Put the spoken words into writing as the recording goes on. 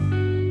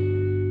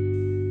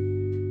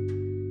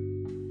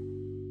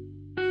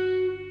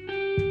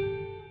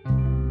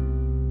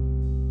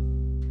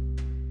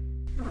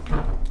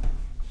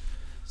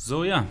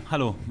So, ja,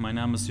 hallo, mein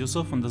Name ist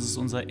Yusuf und das ist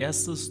unser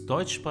erstes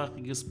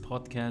deutschsprachiges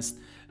Podcast.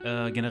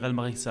 Generell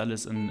mache ich es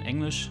alles in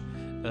Englisch.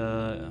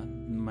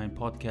 Mein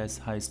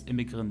Podcast heißt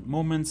Immigrant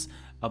Moments,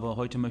 aber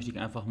heute möchte ich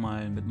einfach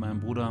mal mit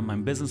meinem Bruder,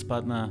 meinem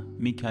Businesspartner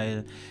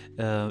Michael,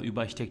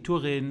 über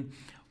Architektur reden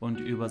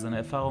und über seine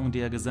Erfahrungen, die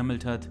er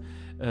gesammelt hat.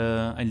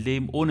 Ein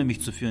Leben ohne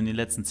mich zu führen in den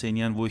letzten 10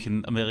 Jahren, wo ich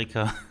in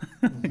Amerika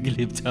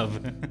gelebt habe.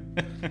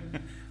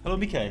 Hallo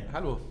Michael.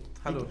 Hallo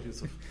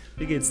Yusuf.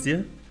 Wie geht's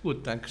dir?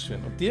 Gut, danke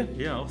schön. Und dir?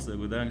 Ja, auch sehr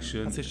gut, danke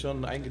schön. Hast du dich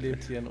schon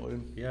eingelebt hier in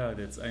Ulm? Ja,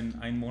 jetzt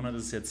ein Monat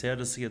ist es jetzt her,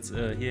 dass ich jetzt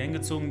hier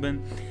hingezogen bin.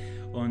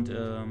 Und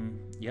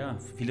ja,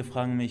 viele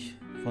fragen mich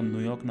von New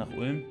York nach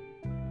Ulm,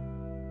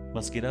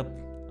 was geht ab?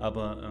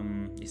 Aber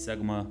ich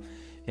sage mal,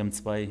 wir haben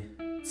zwei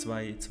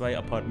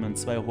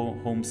Apartments, zwei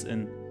Homes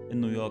in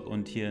New York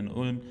und hier in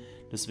Ulm.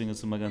 Deswegen ist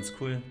es immer ganz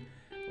cool.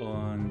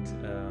 Und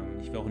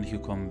ich wäre auch nicht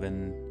gekommen,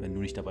 wenn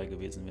du nicht dabei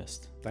gewesen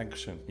wärst.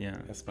 Dankeschön. Ja.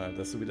 Erstmal,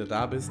 dass du wieder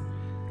da bist.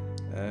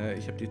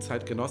 Ich habe die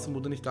Zeit genossen, wo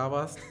du nicht da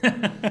warst.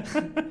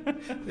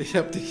 Ich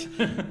habe dich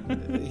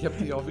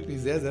auch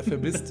wirklich sehr, sehr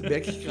vermisst,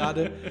 merke ich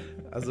gerade.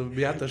 Also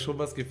mir hat da schon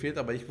was gefehlt,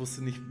 aber ich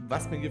wusste nicht,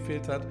 was mir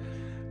gefehlt hat.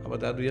 Aber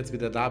da du jetzt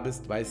wieder da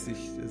bist, weiß ich,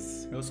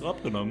 Du hast auch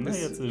abgenommen, ne?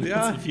 Jetzt in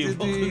ja, letzten 4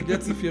 Wochen. Die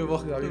letzten 4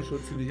 Wochen habe ich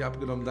schon ziemlich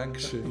abgenommen.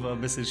 Dankeschön. War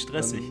ein bisschen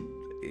stressig.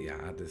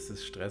 Ja, das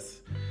ist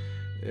Stress.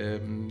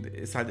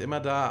 Ist halt immer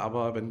da,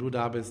 aber wenn du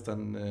da bist,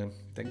 dann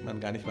denkt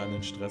man gar nicht mehr an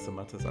den Stress und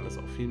macht das alles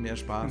auch viel mehr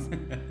Spaß.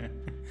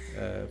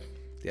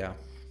 Ja.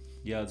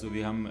 Ja, also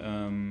wir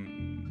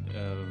haben,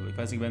 ich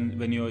weiß nicht,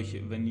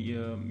 wenn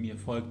ihr mir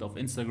folgt auf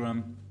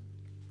Instagram,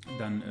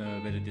 dann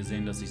werdet ihr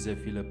sehen, dass ich sehr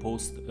viele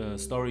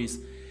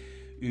Stories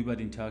über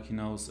den Tag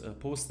hinaus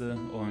poste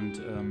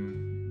und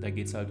da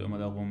geht es halt immer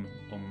darum,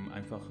 um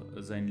einfach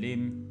sein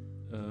Leben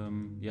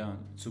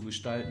zu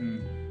gestalten,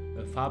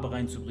 Farbe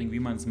reinzubringen,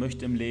 wie man es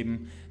möchte im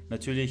Leben.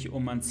 Natürlich,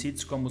 um ans Ziel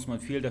zu kommen, muss man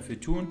viel dafür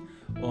tun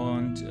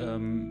und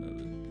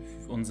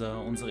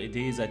unsere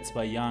Idee seit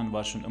 2 Jahren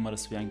war schon immer,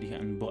 dass wir eigentlich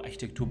ein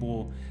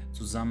Architekturbüro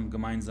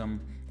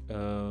gemeinsam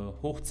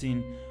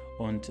hochziehen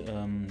und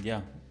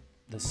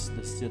das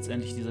ist jetzt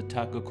endlich dieser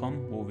Tag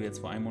gekommen, wo wir jetzt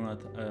vor 1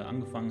 Monat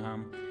angefangen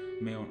haben,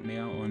 mehr und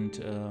mehr und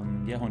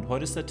und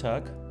heute ist der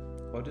Tag.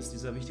 Heute ist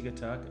dieser wichtige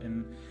Tag.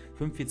 In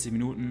 45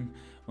 Minuten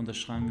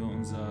unterschreiben wir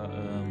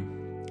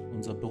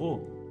unser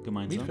Büro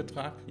gemeinsam.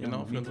 Mietvertrag,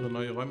 genau, für unsere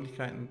neuen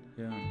Räumlichkeiten.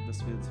 Ja,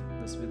 das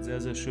wird sehr,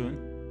 sehr schön.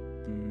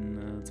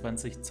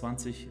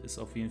 2020 ist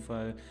auf jeden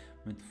Fall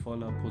mit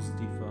voller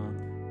positiver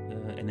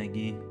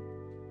Energie.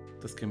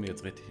 Das kennen wir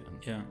jetzt richtig an.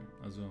 Ja,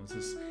 also es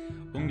ist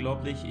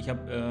unglaublich. Ich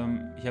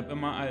habe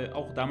immer,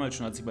 auch damals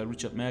schon, als ich bei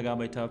Richard Mayer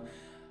gearbeitet habe,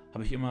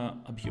 habe ich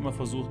immer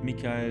versucht,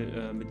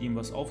 Michael mit ihm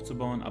was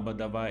aufzubauen, aber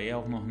da war er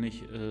auch noch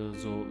nicht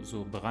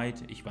so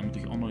bereit. Ich war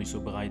natürlich auch noch nicht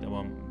so bereit,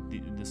 aber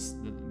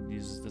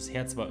das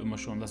Herz war immer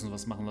schon, lass uns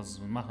was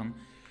machen.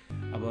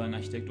 Aber in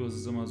Architektur ist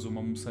es immer so,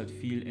 man muss halt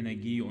viel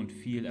Energie und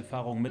viel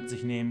Erfahrung mit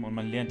sich nehmen und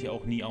man lernt ja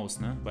auch nie aus,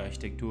 ne? Bei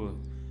Architektur.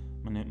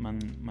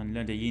 Man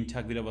lernt ja jeden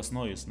Tag wieder was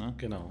Neues, ne?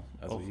 Genau,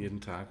 also auch jeden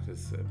Tag.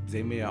 Das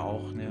sehen wir ja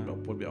auch,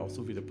 obwohl wir auch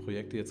so viele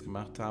Projekte jetzt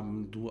gemacht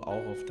haben, du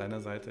auch auf deiner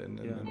Seite in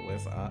den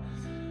USA,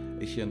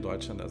 ich hier in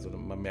Deutschland. Also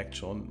man merkt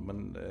schon,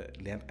 man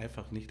lernt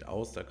einfach nicht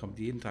aus, da kommt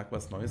jeden Tag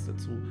was Neues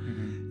dazu.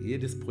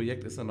 Jedes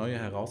Projekt ist eine neue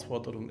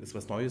Herausforderung, ist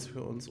was Neues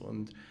für uns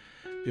und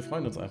wir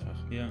freuen uns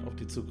einfach auf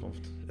die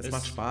Zukunft. Es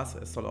macht Spaß,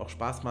 es soll auch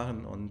Spaß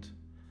machen und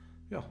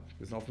ja,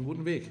 wir sind auf einem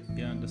guten Weg.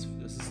 Ja, das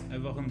ist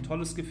einfach ein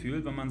tolles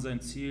Gefühl, wenn man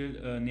sein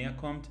Ziel näher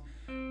kommt.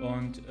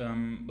 Und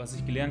was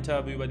ich gelernt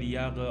habe über die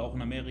Jahre, auch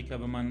in Amerika,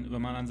 wenn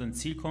man an sein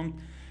Ziel kommt,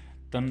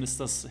 dann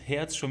ist das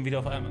Herz schon wieder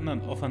auf einem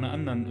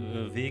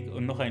anderen Weg,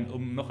 um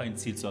noch ein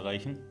Ziel zu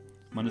erreichen.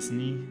 Man ist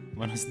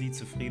nie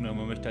zufrieden und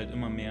man möchte halt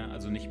immer mehr,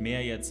 also nicht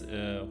mehr jetzt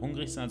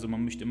hungrig sein, also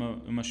man möchte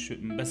immer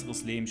ein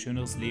besseres Leben,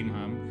 schöneres Leben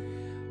haben.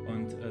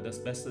 Und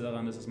das Beste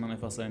daran ist, dass man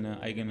einfach seine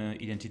eigene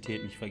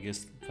Identität nicht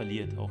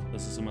verliert. Auch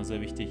das ist immer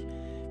sehr wichtig.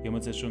 Wir haben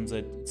uns jetzt schon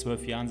seit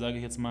 12 Jahren, sage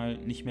ich jetzt mal,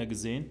 nicht mehr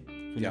gesehen,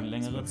 für eine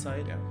längere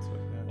Zeit. Ja, 12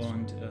 Jahre.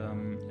 Und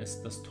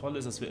das Tolle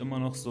ist, dass wir immer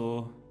noch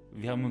so,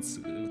 wir haben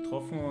uns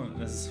getroffen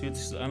und es fühlt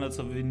sich so an, als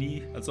ob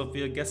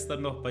wir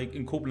gestern noch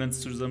in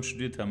Koblenz zusammen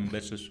studiert haben, im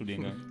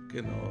Bachelorstudiengang.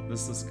 Genau.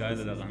 Das ist das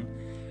Geile daran.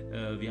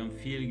 Wir haben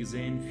viel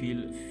gesehen,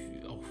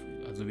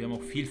 wir haben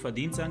auch viel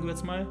verdient, sagen wir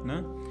jetzt mal,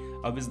 ne?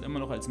 Aber wir sind immer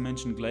noch als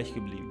Menschen gleich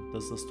geblieben.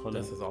 Das ist das Tolle.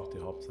 Das ist auch die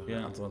Hauptsache.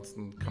 Ja.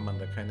 Ansonsten kann man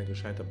da keine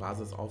gescheite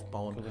Basis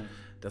aufbauen. Correct.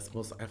 Das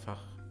muss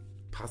einfach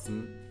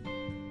passen.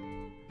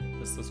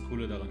 Das ist das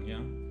Coole daran, ja.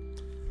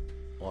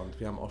 Und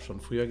wir haben auch schon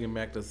früher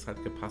gemerkt, dass es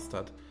halt gepasst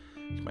hat.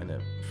 Ich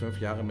meine,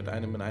 5 Jahre mit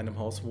einem in einem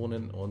Haus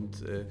wohnen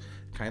und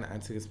kein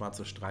einziges Mal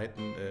zu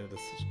streiten, das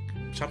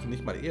schaffen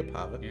nicht mal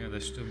Ehepaare. Ja,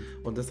 das stimmt.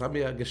 Und das haben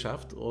wir ja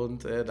geschafft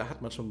und da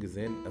hat man schon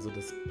gesehen, also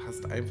das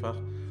passt einfach.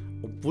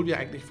 Obwohl wir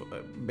eigentlich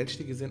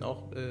menschlich gesehen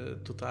auch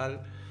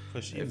total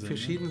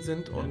verschieden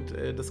sind und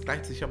das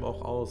gleicht sich aber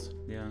auch aus.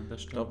 Ja,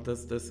 das stimmt. Ich glaube,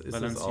 das ist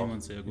Balancieren es auch. wir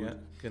uns sehr gut. Ja,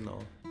 genau.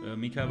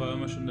 Michael war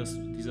immer schon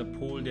dieser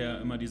Pol,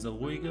 dieser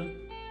ruhige,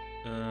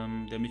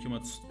 der mich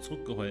immer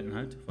zurückgehalten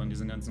hat von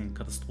diesen ganzen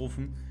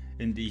Katastrophen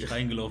in die ich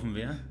reingelaufen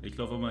wäre. Ich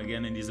laufe immer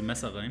gerne in diese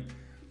Messer rein.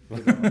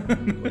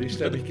 Und ich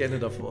stelle mich gerne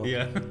davor.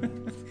 Ja.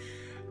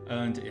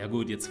 Und ja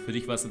gut, jetzt für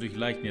dich war es natürlich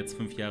leicht, jetzt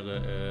 5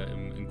 Jahre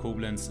in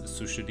Koblenz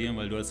zu studieren,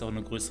 weil du hast auch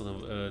eine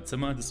größere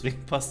Zimmer,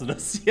 deswegen passt du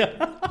das ja.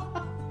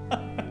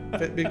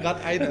 Fällt mir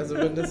gerade ein, also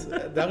wenn das,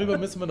 darüber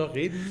müssen wir noch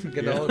reden.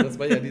 Genau, das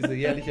war ja dieser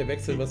jährliche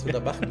Wechsel, was wir da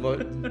machen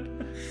wollten.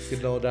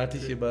 Genau, da hatte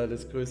ich immer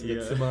das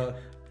größere Zimmer.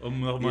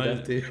 Um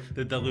nochmal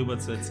darüber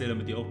zu erzählen,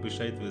 damit ihr auch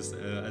Bescheid wisst,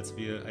 als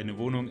wir eine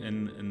Wohnung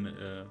in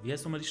wie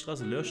heißt nochmal die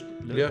Straße?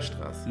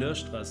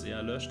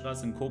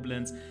 Löhrstraße in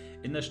Koblenz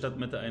in der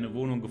Stadtmitte eine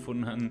Wohnung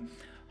gefunden hatten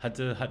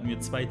wir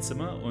 2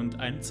 Zimmer und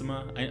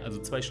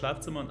also 2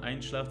 Schlafzimmer und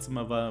ein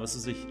Schlafzimmer war, was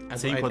weiß ich, 10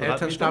 also Quadratmeter. Ein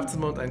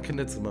Elternschlafzimmer und ein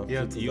Kinderzimmer.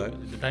 Ja,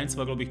 deins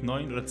war, glaube ich,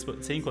 9 oder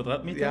 10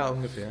 Quadratmeter. Ja,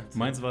 ungefähr.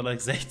 Meins war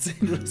like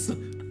 16 oder so.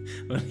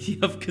 Und ich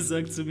habe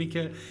gesagt zu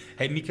Michael,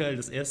 hey Michael,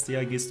 das erste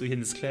Jahr gehst du hier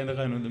in das Kleine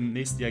rein und im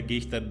nächsten Jahr gehe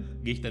ich dann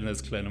in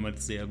das Kleine. Und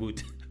meinte, sehr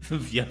gut.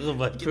 5 Jahre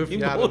war ich 5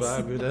 Jahre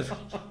war wir das.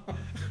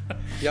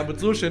 Wir haben uns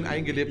so schön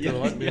eingelebt, da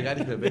wollten wir gar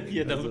nicht mehr weg.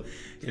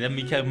 Der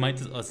Michael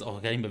meinte, das ist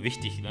auch gar nicht mehr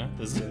wichtig, ne?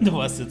 Du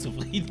warst ja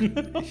zufrieden.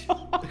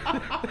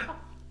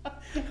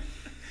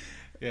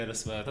 Ja,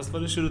 das war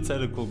eine schöne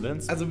Zeit in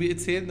Koblenz. Also wir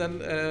erzählen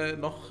dann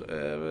noch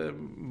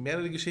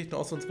mehrere Geschichten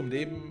aus unserem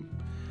Leben,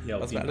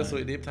 was wir alles so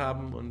erlebt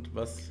haben und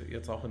was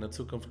jetzt auch in der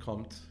Zukunft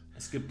kommt.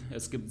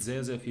 Es gibt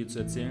sehr, sehr viel zu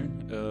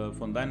erzählen.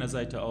 Von deiner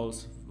Seite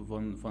aus,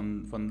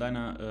 von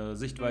deiner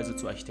Sichtweise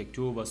zur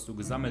Architektur, was du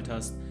gesammelt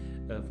hast.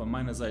 Von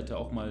meiner Seite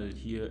auch mal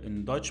hier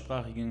in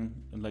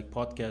deutschsprachigen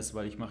Podcast,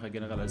 weil ich mache ja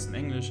generell alles in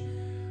Englisch.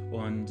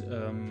 Und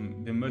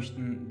wir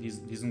möchten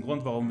diesen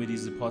Grund, warum wir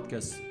diese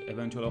Podcasts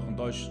eventuell auch in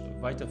Deutsch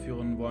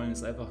weiterführen wollen,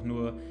 ist einfach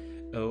nur,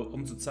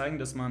 um zu zeigen,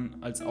 dass man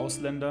als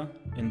Ausländer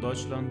in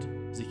Deutschland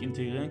sich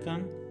integrieren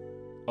kann,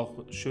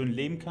 auch schön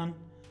leben kann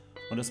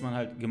und dass man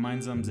halt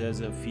gemeinsam sehr,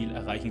 sehr viel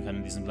erreichen kann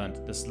in diesem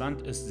Land. Das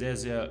Land ist sehr,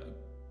 sehr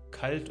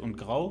kalt und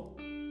grau,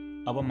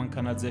 aber man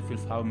kann halt sehr viel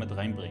Farbe mit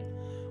reinbringen.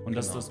 Und,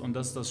 das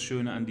ist das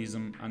Schöne an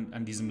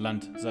diesem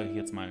Land, sage ich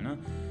jetzt mal. Ne?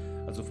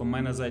 Also von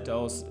meiner Seite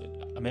aus,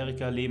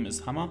 Amerika leben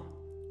ist Hammer,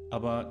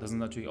 aber da sind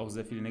natürlich auch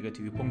sehr viele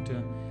negative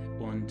Punkte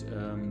und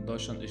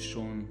Deutschland ist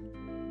schon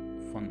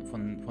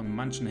von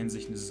manchen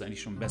Hinsichten ist es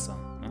eigentlich schon besser.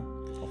 Ne?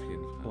 Auf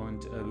jeden Fall.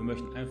 Und wir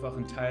möchten einfach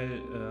ein Teil,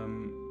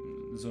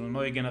 so eine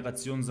neue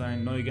Generation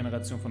sein, neue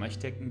Generation von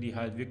Architekten, die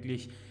halt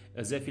wirklich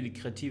sehr viele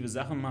kreative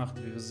Sachen macht,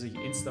 wie sich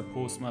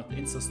Insta-Posts macht,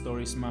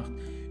 Insta-Stories macht,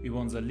 über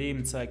unser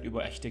Leben zeigt,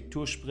 über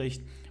Architektur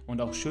spricht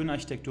und auch schöne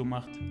Architektur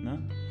macht.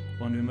 Ne?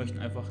 Und wir möchten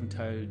einfach ein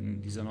Teil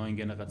dieser neuen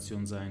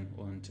Generation sein.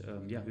 Und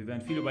wir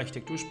werden viel über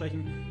Architektur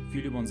sprechen,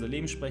 viel über unser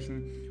Leben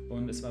sprechen.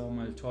 Und es war auch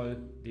mal toll,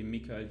 den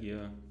Michael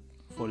hier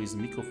vor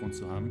diesem Mikrofon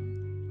zu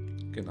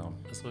haben. Genau.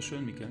 Das war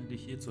schön, Michael,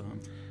 dich hier zu haben.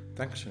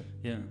 Dankeschön.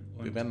 Ja,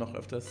 wir werden noch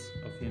öfters,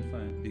 auf jeden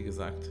Fall, wie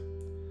gesagt,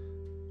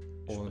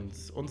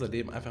 uns unser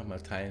Leben einfach mal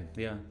teilen.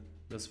 Ja,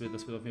 das wird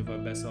auf jeden Fall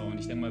besser. Und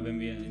ich denke mal,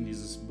 wenn wir in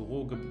dieses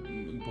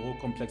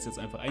Bürokomplex jetzt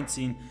einfach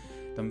einziehen,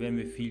 dann werden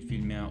wir viel,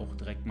 viel mehr auch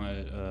direkt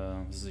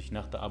mal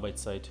nach der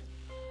Arbeitszeit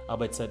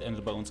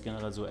endet bei uns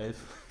generell so 11,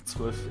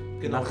 12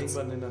 genau, nachts.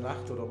 Irgendwann in der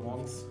Nacht oder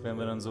morgens. Werden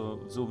wir dann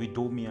so wie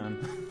Domian,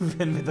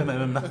 wenn wir dann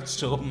eine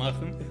Nachtshow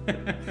machen.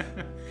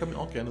 Ich kann mir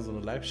auch gerne so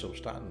eine Live-Show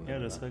starten. Ja,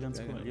 das wäre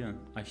ganz cool, ja.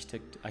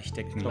 Architekten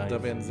Ich glaube,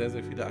 da werden sehr,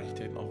 sehr viele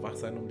Architekten auch wach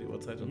sein um die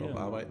Uhrzeit und auch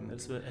arbeiten.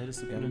 Das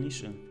hättest du eine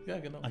Nische. Ja,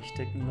 genau.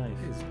 Architekten live.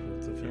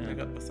 Okay, so fällt mir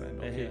gerade was ein.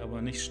 Okay.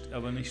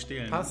 Aber nicht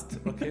stehlen. Passt,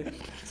 okay.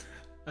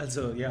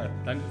 Also ja,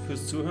 danke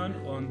fürs Zuhören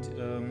und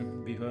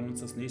wir hören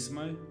uns das nächste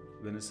Mal,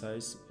 wenn es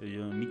heißt,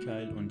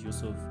 Michael und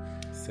Yusuf.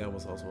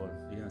 Servus aus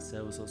Ulm. Ja,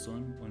 Servus aus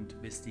Ulm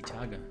und bis die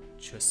Tage.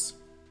 Tschüss.